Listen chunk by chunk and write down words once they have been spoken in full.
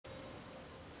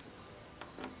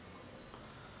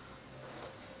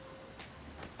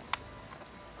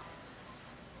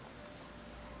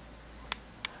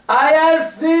I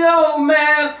asked the old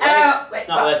man out. It's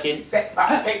not working.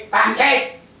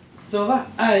 So that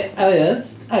I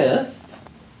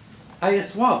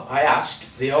asked what? I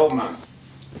asked the old man.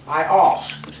 I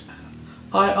asked.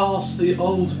 I asked the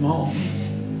old man.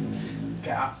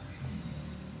 Get up.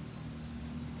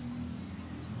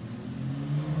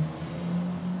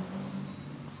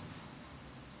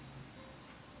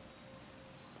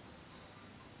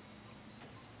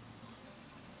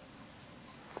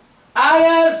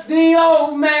 I asked the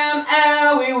old man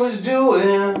how he was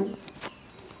doing.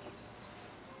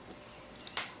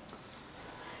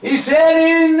 He said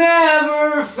he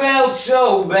never felt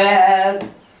so bad.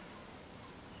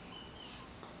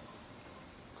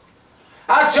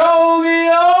 I told the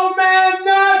old man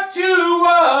not to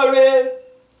worry.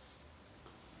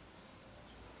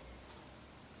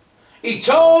 He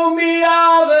told me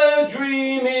of a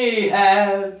dream he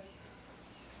had.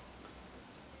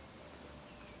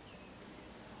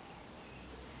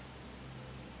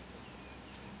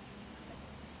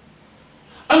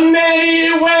 And then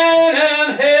he went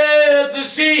and hit the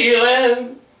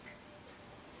ceiling.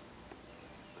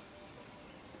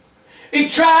 He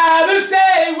tried to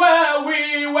say where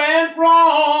we went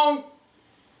wrong.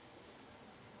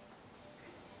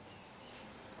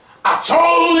 I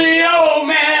told the old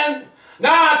man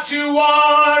not to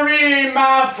worry,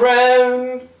 my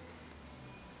friend.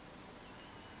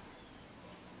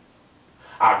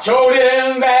 I told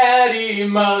him that he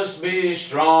must be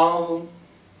strong.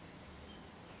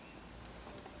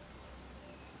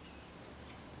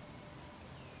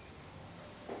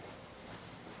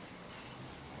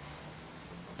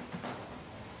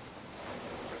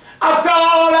 I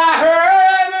thought I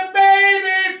heard a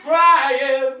baby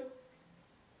crying.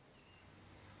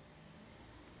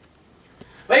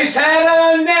 They said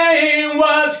her name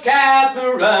was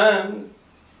Catherine.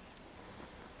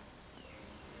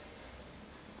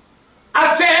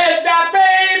 I said that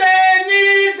baby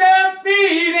needs a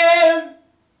feeding.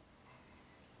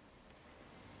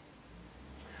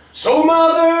 So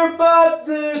mother put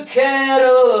the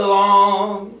kettle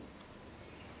on.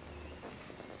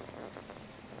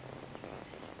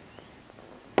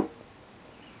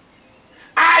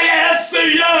 I asked the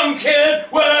young kid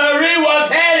where he was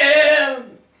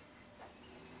heading.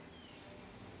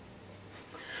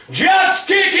 Just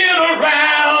kicking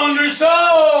around or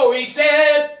so, he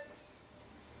said.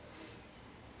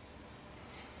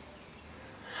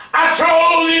 I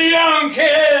told the young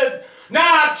kid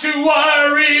not to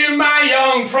worry, my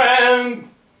young friend.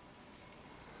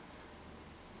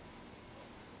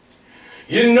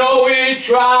 You know he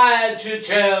tried to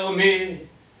tell me.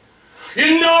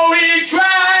 You know he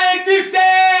tried to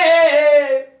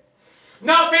say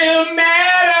nothing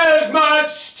matters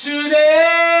much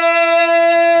today.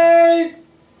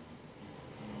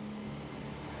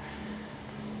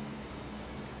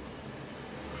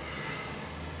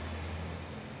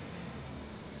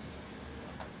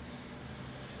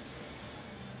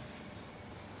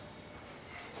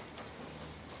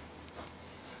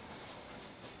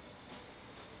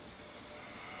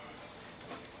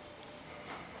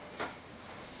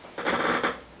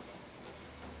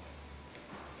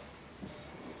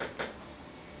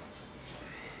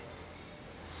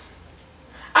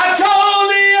 I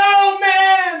told the old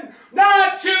man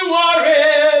not to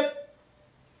worry.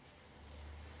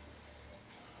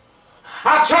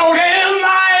 I told him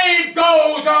life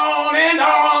goes on and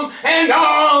on and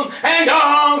on and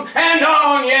on and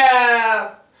on,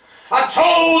 yeah. I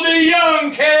told the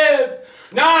young kid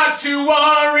not to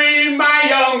worry, my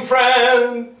young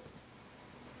friend.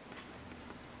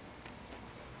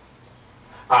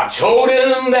 I told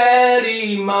him that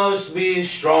he must be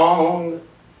strong.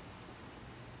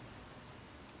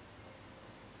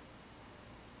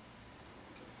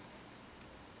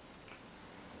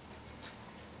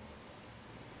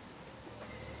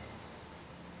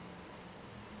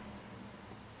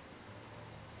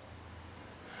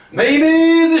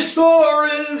 Maybe the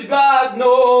story's got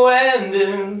no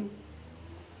ending.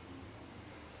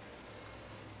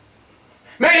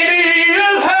 Maybe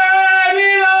you've heard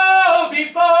it all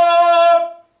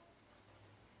before.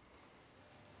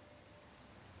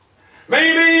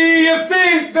 Maybe you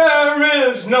think there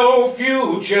is no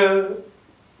future.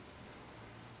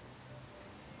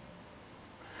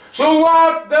 So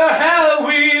what the hell are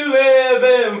we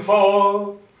living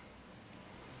for?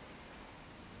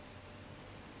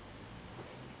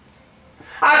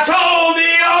 I told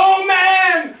the old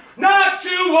man not to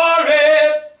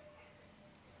worry.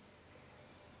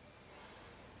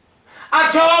 I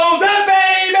told the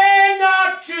baby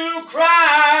not to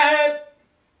cry.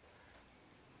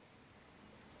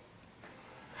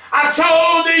 I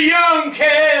told the young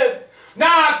kid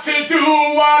not not to do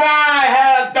what I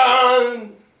have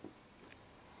done.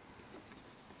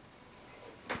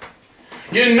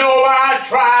 You know I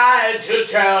tried to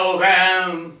tell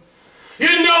them.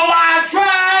 You know I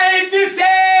tried to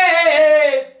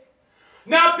say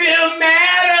nothing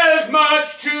matters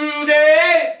much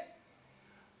today.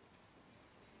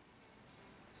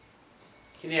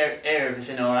 Can you hear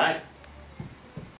everything all right?